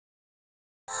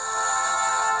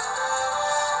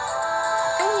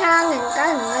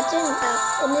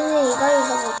맞습니다. 오늘은 이걸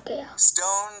읽어볼게요.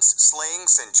 Stones,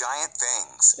 slings, and giant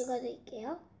things.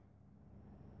 읽어드릴게요.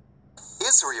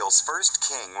 Israel's first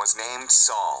king was named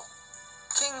Saul.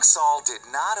 King Saul did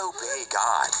not obey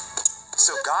God.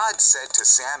 So God said to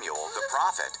Samuel the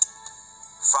prophet,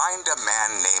 "Find a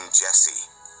man named Jesse.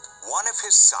 One of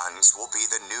his sons will be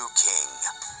the new king."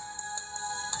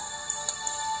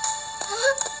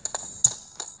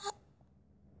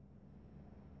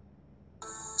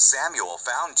 Samuel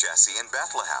found Jesse in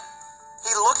Bethlehem.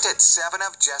 He looked at 7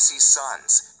 of Jesse's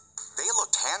sons. They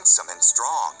looked handsome and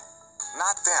strong.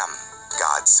 Not them,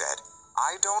 God said.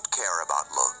 I don't care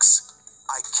about looks.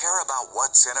 I care about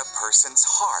what's in a person's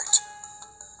heart.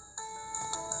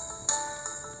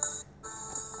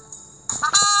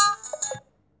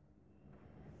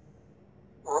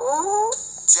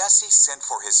 Jesse sent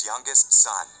for his youngest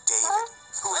son, David,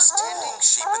 who was tending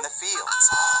sheep in the fields.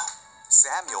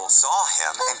 Samuel saw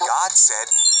him, and God said,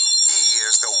 "He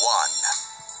is the one."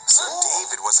 So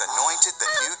David was anointed the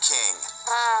new king.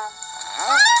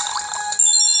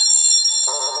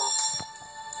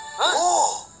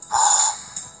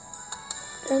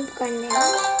 그런 것 같네요.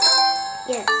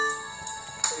 Yes.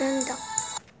 그런다.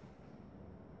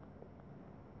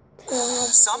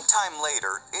 Sometime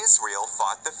later, Israel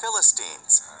fought the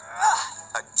Philistines.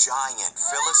 A giant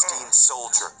Philistine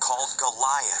soldier called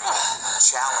Goliath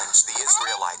challenged the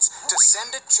Israelites to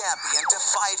send a champion to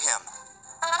fight him.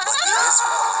 But the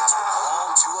Israelites were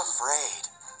all too afraid.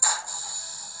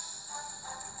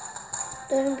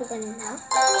 다른 거 같나?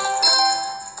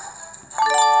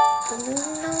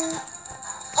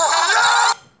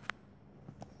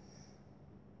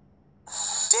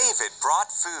 David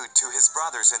brought food to his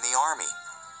brothers in the army.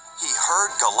 He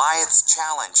heard Goliath's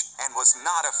challenge and was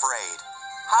not afraid.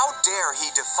 "How dare he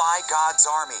defy God's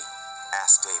army?"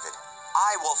 asked David.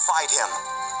 "I will fight him."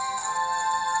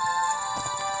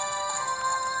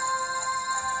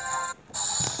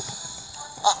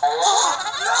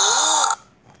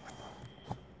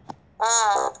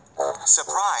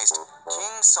 Surprised,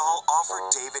 King Saul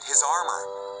offered David his armor.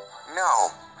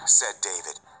 "No," said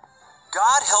David.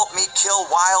 "God help me kill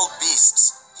wild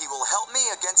beasts. He will help me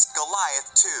against Goliath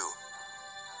too."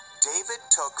 David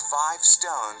took 5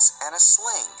 stones and a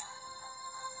sling.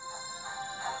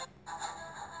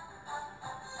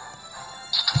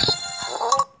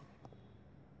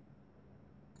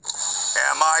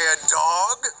 "Am I a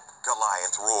dog?"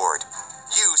 Goliath roared.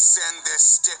 "You send this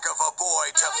stick of a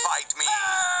boy to fight me."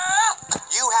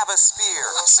 "You have a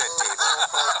spear," said David,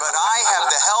 "but I have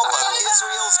the help of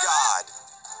Israel's God."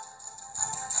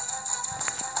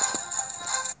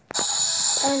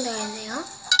 다른 거 있네요.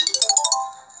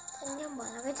 안녕,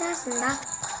 번호를 찾았습니다.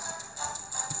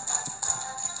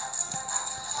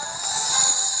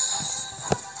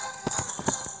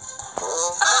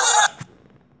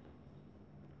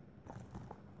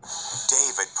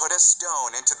 David put a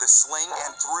stone into the sling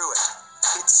and threw it.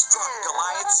 It struck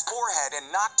Goliath's forehead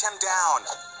and knocked him down.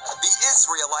 The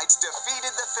Israelites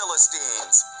defeated the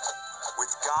Philistines. With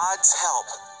God's help,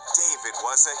 David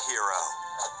was a hero.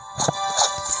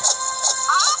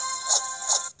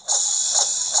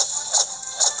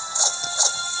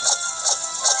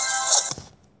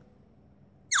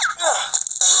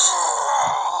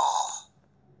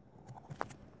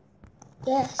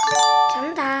 Yes.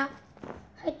 정답.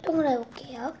 활동을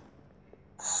해볼게요.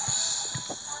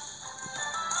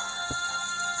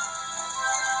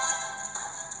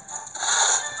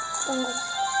 어떤 거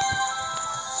같아요?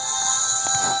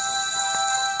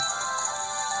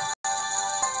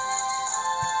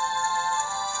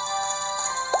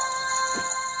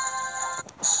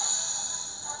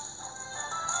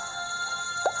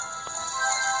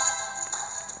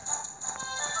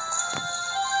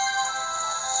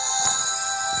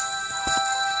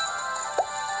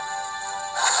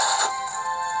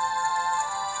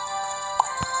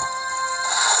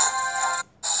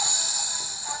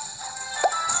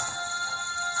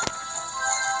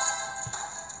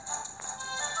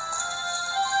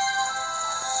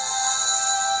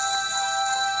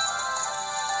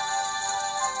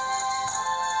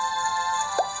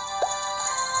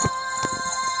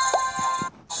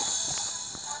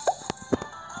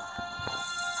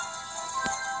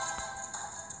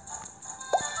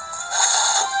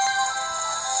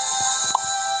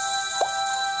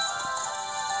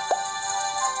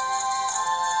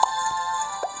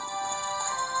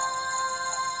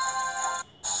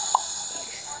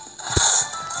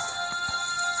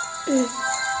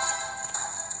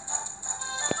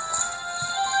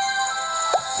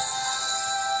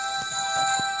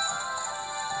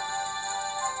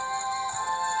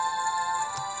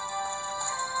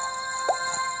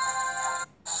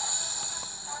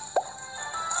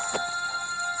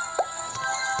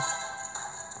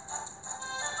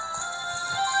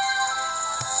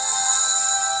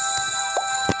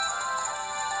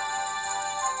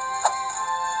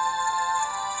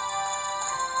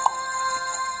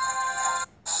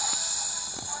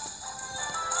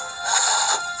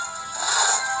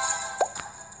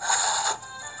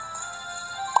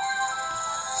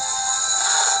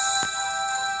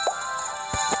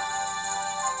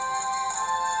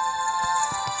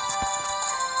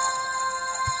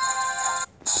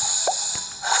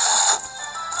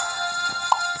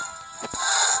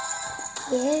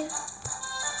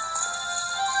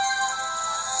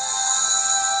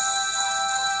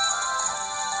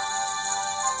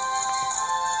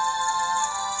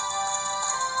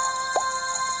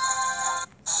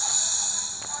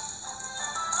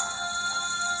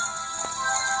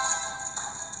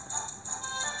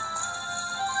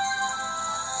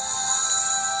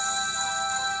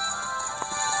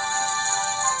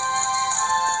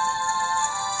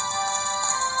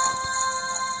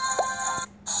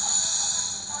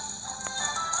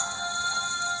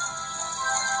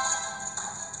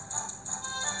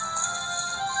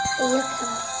 이렇게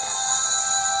하면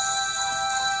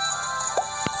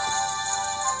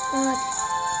되겠다.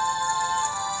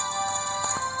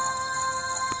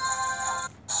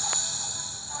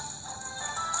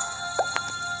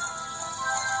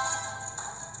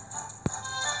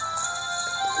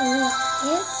 강아지.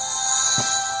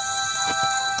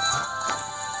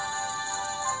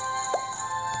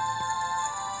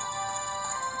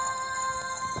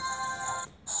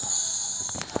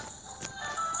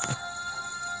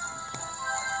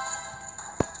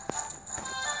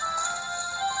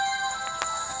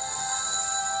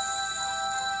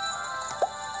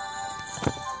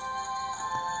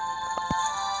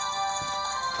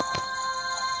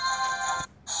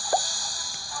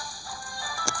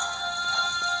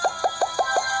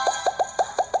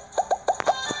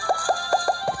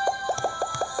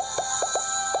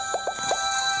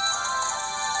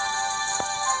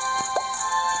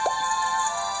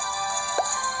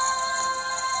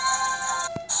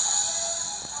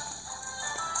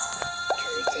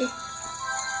 이렇게.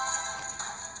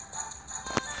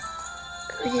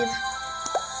 귤이다.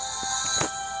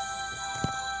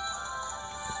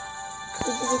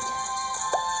 귤이겠죠.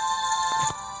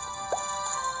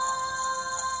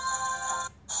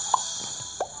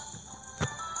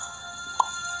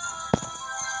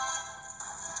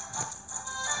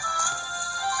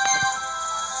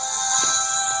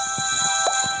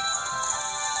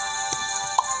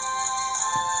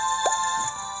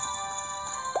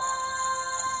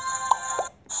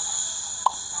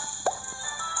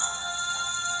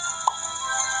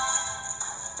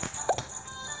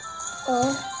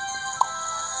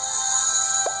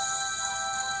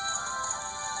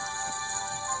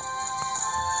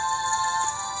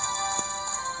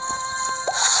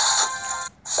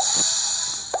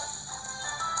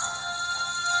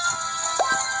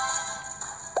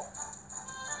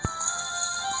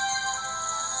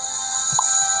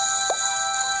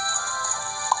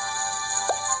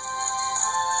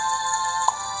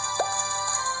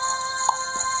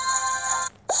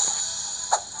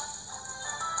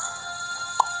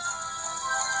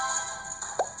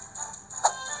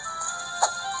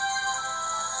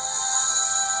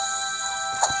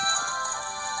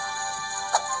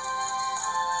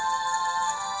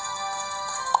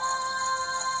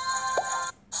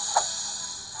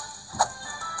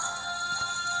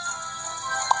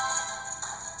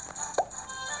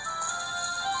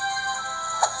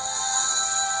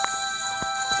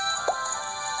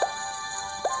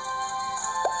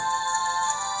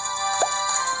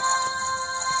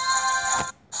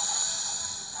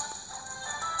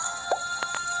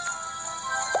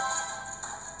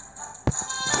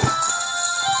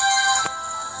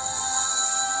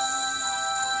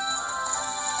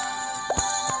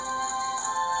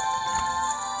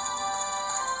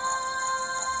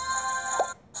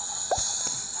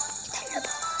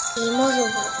 이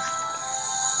모습으로 봤습니다.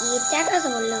 이게 작아서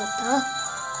원래부터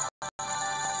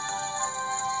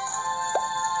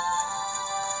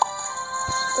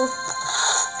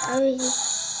다윗이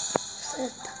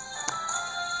없어졌다.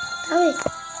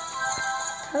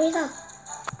 다윗아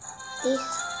어디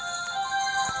있어?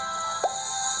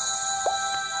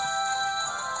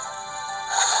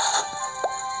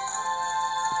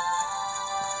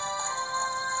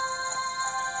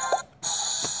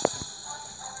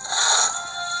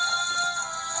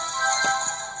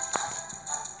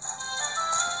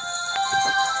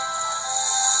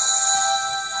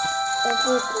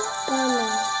 여기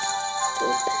돌파는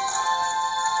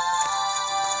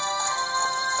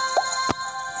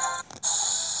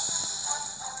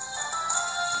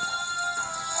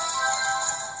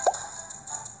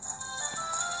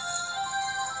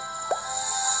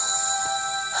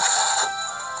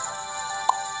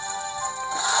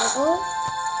그리고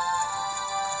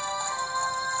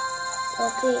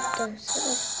여기 있던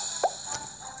쓰레기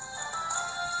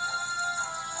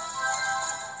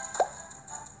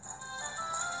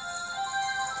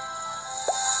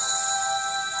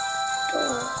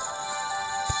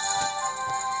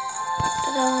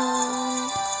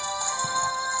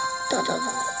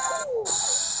따다단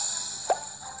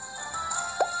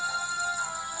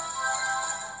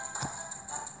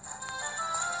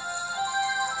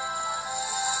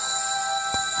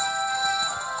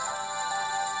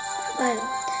봐요.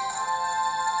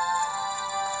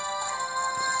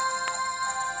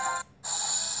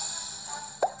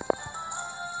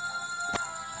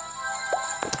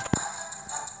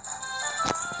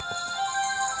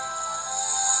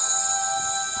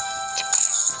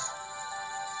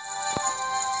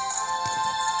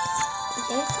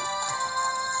 이제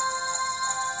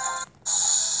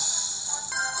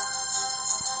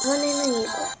이번에는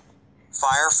이거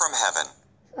Fire from heaven.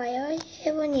 Fire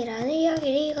Heaven이라는 이야기를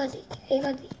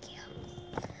읽어드릴게요.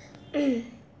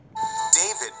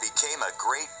 David became a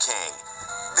great king.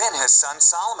 Then his son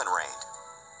Solomon reigned.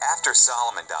 After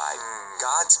Solomon died,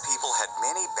 God's people had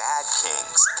many bad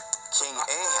kings. King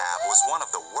Ahab was one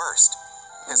of the worst.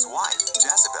 His wife,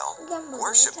 Jezebel,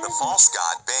 worshipped the false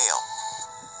god Baal.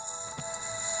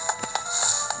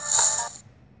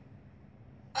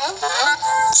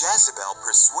 Jezebel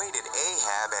persuaded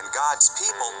Ahab and God's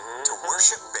people to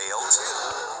worship Baal too.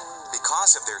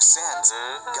 Because of their sins,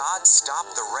 God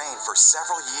stopped the rain for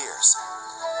several years.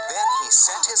 Then he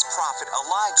sent his prophet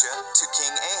Elijah to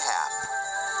King Ahab.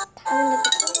 다른 게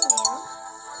똑같네요.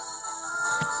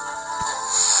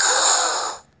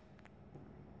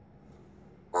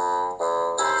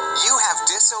 You have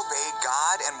disobeyed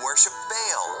God and worshipped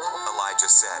Baal, Elijah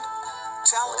said.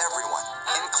 Tell everyone,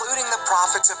 including the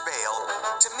prophets of Baal,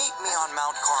 to meet me on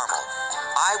Mount Carmel.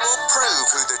 I will prove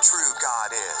who the true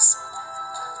God is.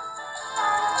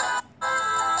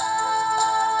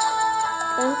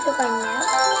 물음표가 있네요.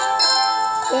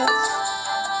 Yes.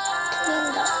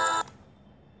 틀린다.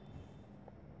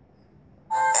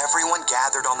 Everyone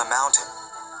gathered on the mountain.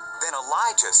 Then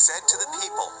Elijah said to the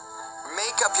people,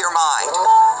 make up your mind.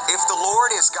 If the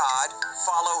Lord is God,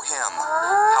 follow him.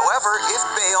 However, if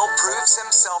Baal proves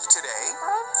himself today,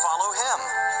 follow him.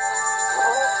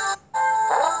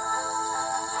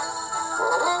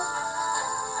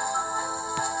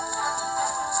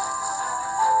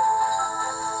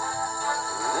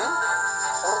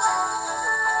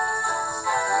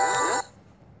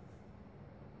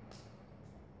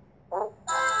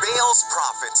 Baal's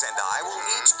prophets and I will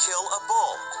each kill a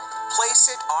bull, place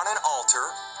it on an altar,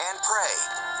 and pray.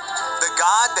 The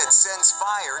God that sends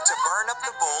fire to burn up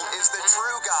the bull is the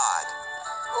true God.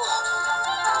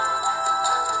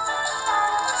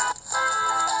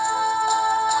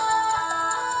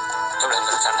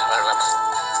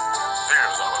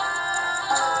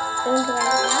 물음표가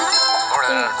있네요.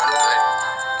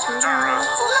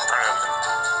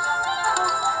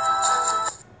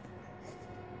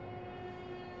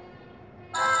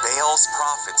 Baal's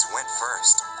prophets went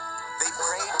first. They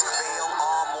prayed to Baal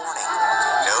all morning.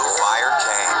 No fire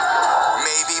came.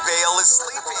 Maybe Baal is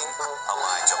sleeping,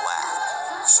 Elijah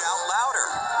laughed. Shout louder.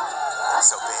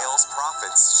 So Baal's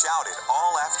prophets shouted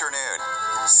all afternoon.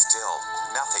 Still,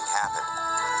 nothing happened.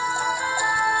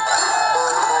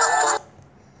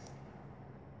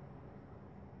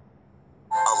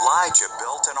 Elijah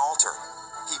built an altar.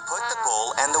 He put the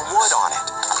bull and the wood on it.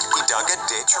 He dug a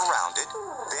ditch around it.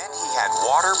 Then he had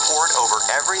water poured over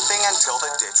everything until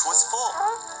the ditch was full.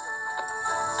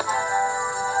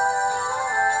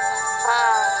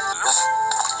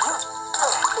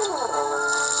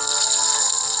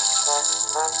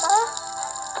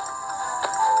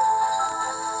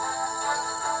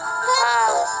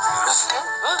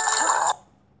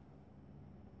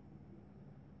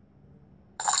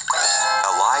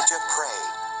 Elijah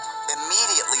prayed.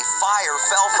 Immediately fire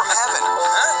fell from heaven.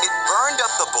 It burned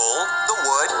up the bull, the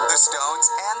wood, the stones,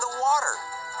 and the water.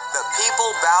 The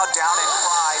people bowed down and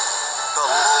cried, "The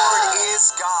Lord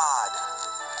is God."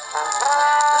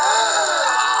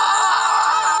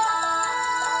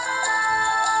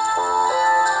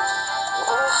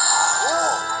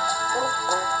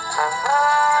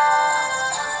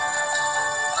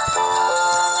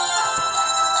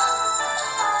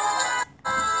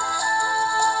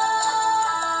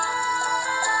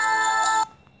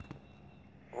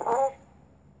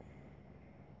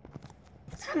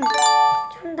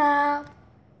 정답.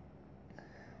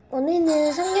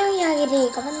 오늘은 성경 이야기를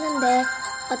읽어봤는데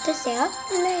어땠어요?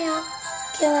 힘내요.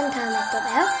 그러면 다음에 또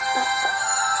봐요.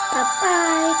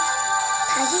 빠빠이.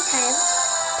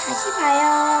 다시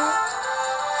봐요.